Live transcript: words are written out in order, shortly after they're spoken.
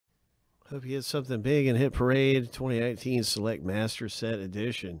Hope you get something big in Hit Parade 2019 Select Master Set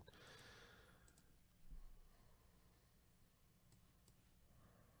Edition.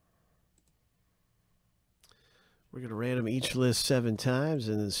 We're going to random each list 7 times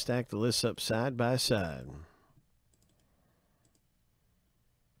and then stack the lists up side by side.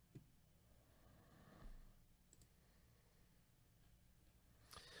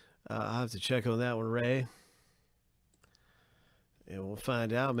 I'll have to check on that one, Ray. And we'll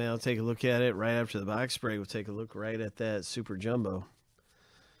find out, man. I'll take a look at it right after the box break. We'll take a look right at that Super Jumbo.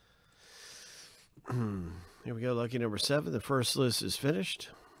 Here we go, lucky number 7. The first list is finished.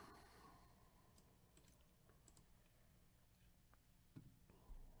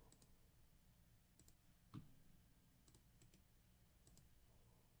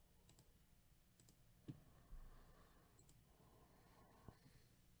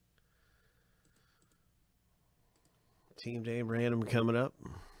 Team name random coming up.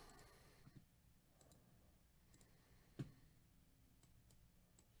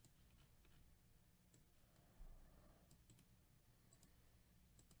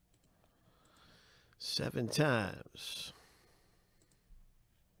 Seven times.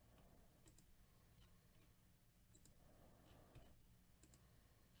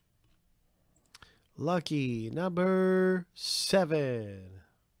 Lucky number 7.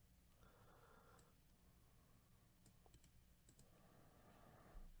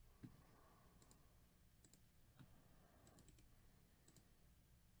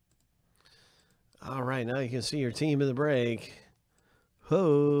 All right, now you can see your team in the break.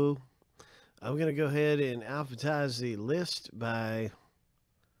 Ho! I'm going to go ahead and alphabetize the list by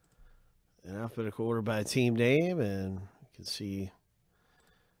an alphabetical order by team name, and you can see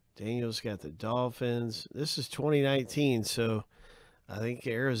Daniel's got the Dolphins. This is 2019, so I think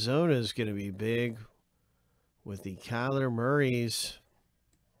Arizona is going to be big with the Kyler Murrays.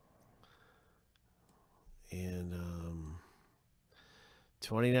 And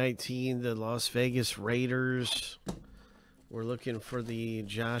 2019, the Las Vegas Raiders. We're looking for the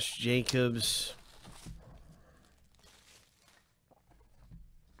Josh Jacobs.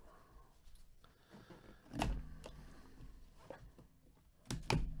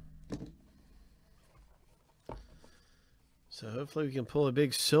 So hopefully we can pull a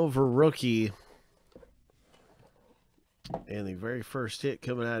big silver rookie. And the very first hit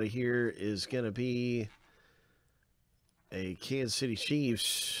coming out of here is going to be a Kansas City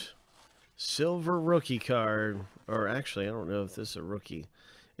Chiefs silver rookie card. Or actually, I don't know if this is a rookie.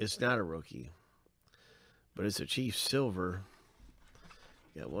 It's not a rookie. But it's a Chiefs silver.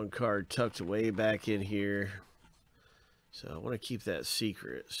 Got one card tucked way back in here. So I want to keep that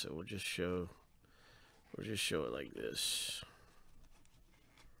secret. So we'll just show it like this.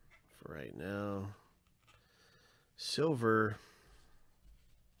 For right now. Silver.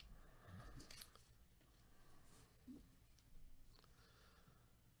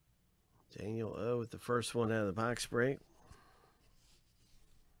 Daniel O with the first one out of the box break.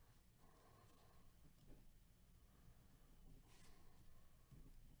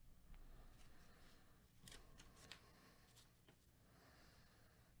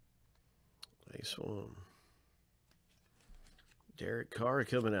 Nice one. Derek Carr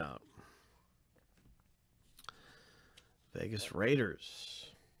coming out. Vegas Raiders.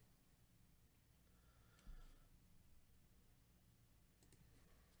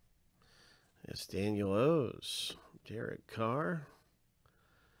 That's Daniel O's. Derek Carr.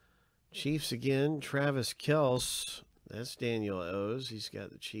 Chiefs again. Travis Kelce. That's Daniel O's. He's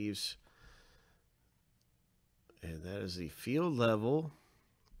got the Chiefs. And that is the field level.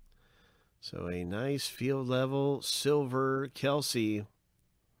 So a nice field level silver Kelce.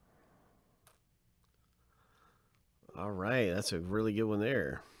 All right. That's a really good one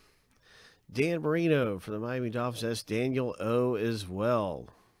there. Dan Marino for the Miami Dolphins. That's Daniel O as well.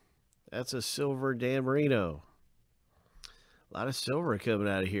 That's a silver Dan Marino. A lot of silver coming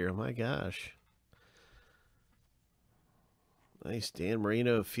out of here. Oh, my gosh. Nice Dan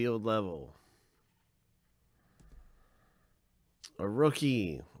Marino field level. A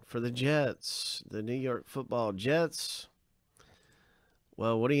rookie for the Jets. The New York Football Jets.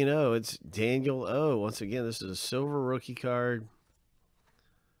 Well, what do you know? It's Daniel O. Once again, this is a silver rookie card.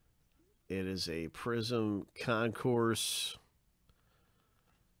 It is a Prism Concourse.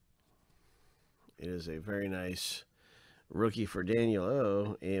 It is a very nice rookie for Daniel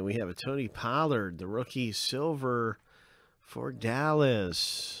O. And we have a Tony Pollard, the rookie silver for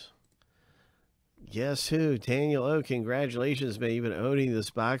Dallas. Guess who? Daniel O. Congratulations, man. You've been owning this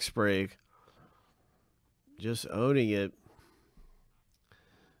box break. Just owning it.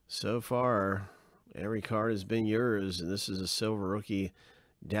 So far, every card has been yours. And this is a silver rookie.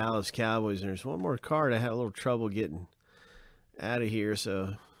 Dallas Cowboys. And there's one more card I had a little trouble getting out of here.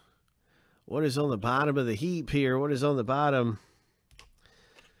 So what is on the bottom of the heap here? What is on the bottom?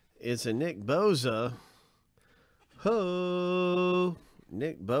 It's a Nick Bosa. Ho!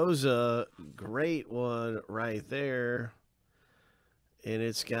 Nick Bosa. Great one right there. And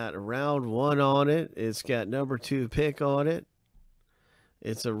it's got round 1 on it. It's got number 2 pick on it.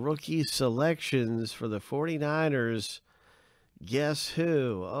 It's a rookie selections for the 49ers. Guess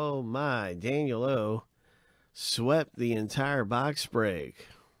who? Oh my, Daniel O swept the entire box break.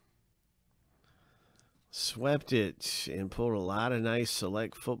 Swept it and pulled a lot of nice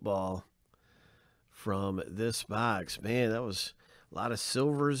select football from this box. Man, that was a lot of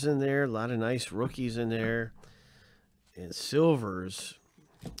silvers in there, a lot of nice rookies in there. And silvers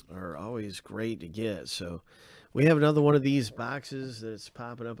are always great to get. So we have another one of these boxes that's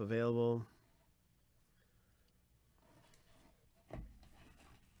popping up available.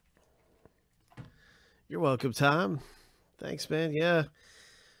 You're welcome, Tom. Thanks, man. Yeah,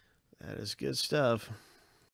 that is good stuff.